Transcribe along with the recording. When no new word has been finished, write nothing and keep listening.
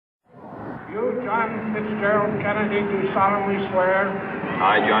You, John Fitzgerald Kennedy, do solemnly swear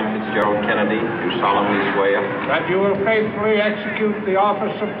I, John Fitzgerald Kennedy, do solemnly swear that you will faithfully execute the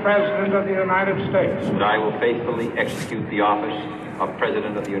office of President of the United States that I will faithfully execute the office of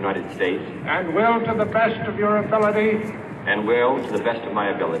President of the United States and will, to the best of your ability, and will, to the best of my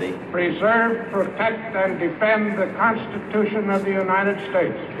ability, preserve, protect, and defend the Constitution of the United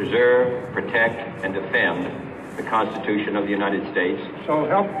States. preserve, protect, and defend the Constitution of the United States. So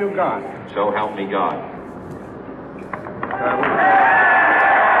help you God. So help me God.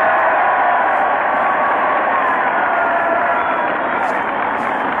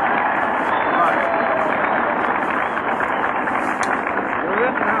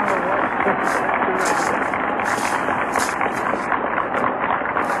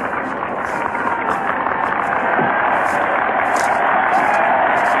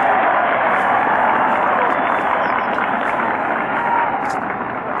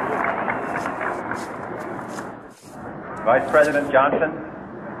 Vice President Johnson,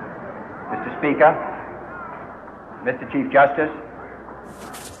 Mr. Speaker, Mr. Chief Justice,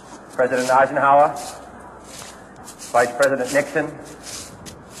 President Eisenhower, Vice President Nixon,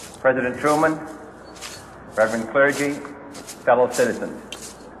 President Truman, Reverend clergy, fellow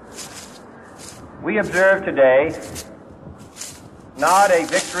citizens. We observe today not a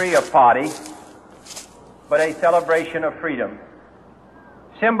victory of party, but a celebration of freedom,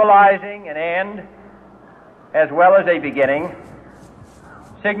 symbolizing an end as well as a beginning,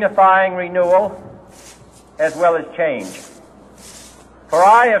 signifying renewal as well as change. For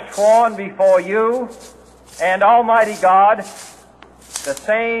I have sworn before you and Almighty God the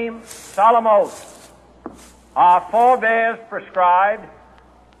same solemn oath our forebears prescribed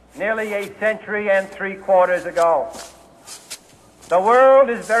nearly a century and 3/4 ago. The world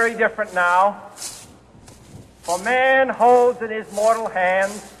is very different now, for man holds in his mortal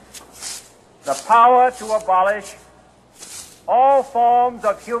hands the power to abolish all forms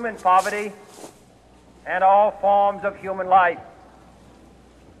of human poverty and all forms of human life.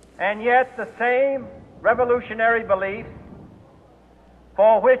 And yet the same revolutionary beliefs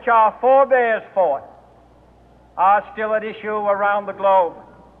for which our forebears fought are still at issue around the globe.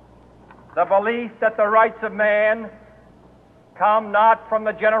 The belief that the rights of man come not from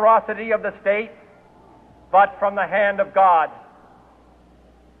the generosity of the state, but from the hand of God.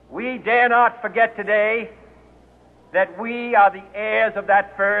 We dare not forget today that we are the heirs of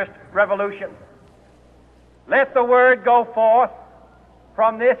that first revolution. Let the word go forth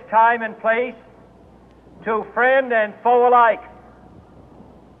from this time and place to friend and foe alike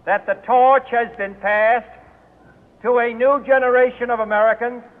that the torch has been passed to a new generation of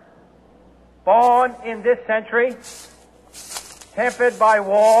Americans born in this century, tempered by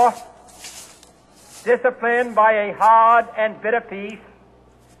war, disciplined by a hard and bitter peace,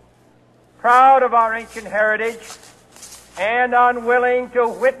 proud of our ancient heritage, and unwilling to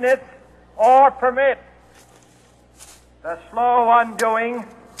witness or permit the slow undoing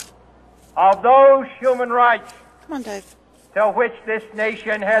of those human rights to which this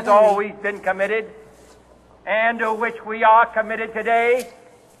nation has always been committed and to which we are committed today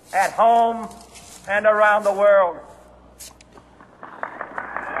at home and around the world.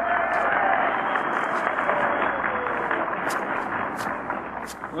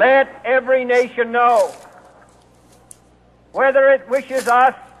 Let every nation know, whether it wishes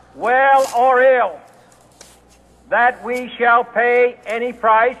us well or ill, that we shall pay any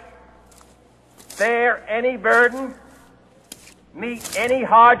price, bear any burden, meet any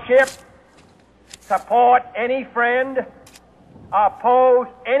hardship, support any friend, oppose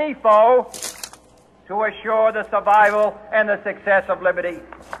any foe, to assure the survival and the success of liberty.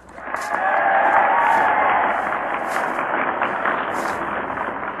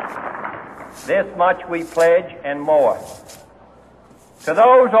 This much we pledge and more. To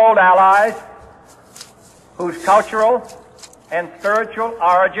those old allies whose cultural and spiritual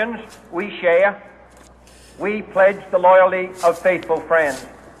origins we share, we pledge the loyalty of faithful friends.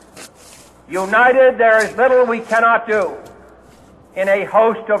 United, there is little we cannot do in a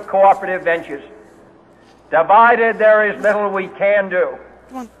host of cooperative ventures. Divided, there is little we can do.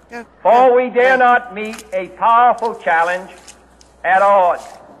 For we dare not meet a powerful challenge at odds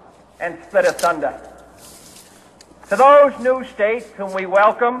and split asunder. To those new states whom we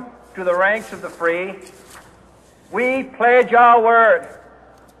welcome to the ranks of the free, we pledge our word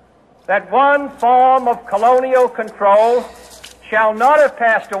that one form of colonial control shall not have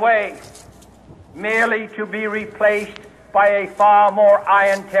passed away, merely to be replaced by a far more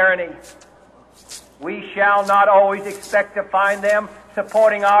iron tyranny. We shall not always expect to find them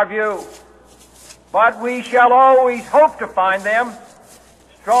supporting our view, but we shall always hope to find them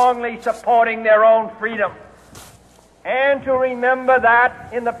strongly supporting their own freedom, and to remember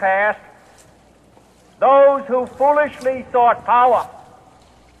that in the past, those who foolishly sought power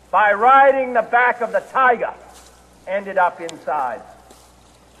by riding the back of the tiger ended up inside.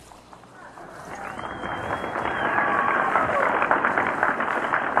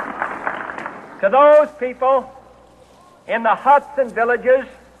 To those people in the huts and villages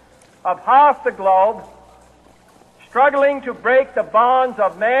of half the globe struggling to break the bonds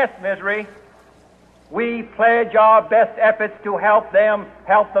of mass misery, we pledge our best efforts to help them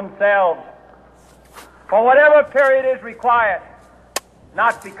help themselves for whatever period is required,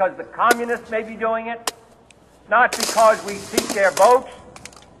 not because the communists may be doing it, not because we seek their votes,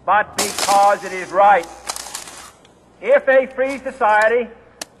 but because it is right. If a free society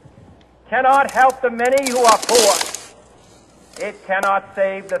cannot help the many who are poor, it cannot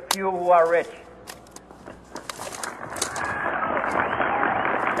save the few who are rich.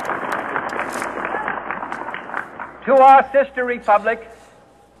 To our sister republics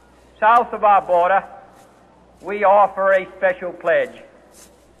south of our border, we offer a special pledge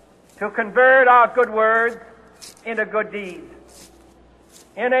to convert our good words into good deeds,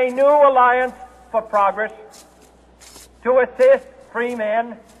 in a new alliance for progress, to assist free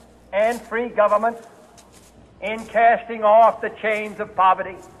men and free governments in casting off the chains of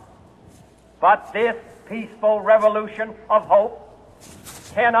poverty. But this peaceful revolution of hope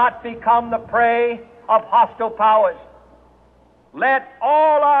cannot become the prey of hostile powers. Let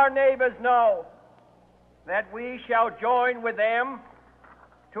all our neighbors know that we shall join with them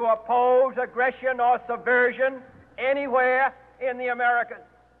to oppose aggression or subversion anywhere in the Americas.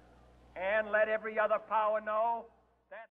 And let every other power know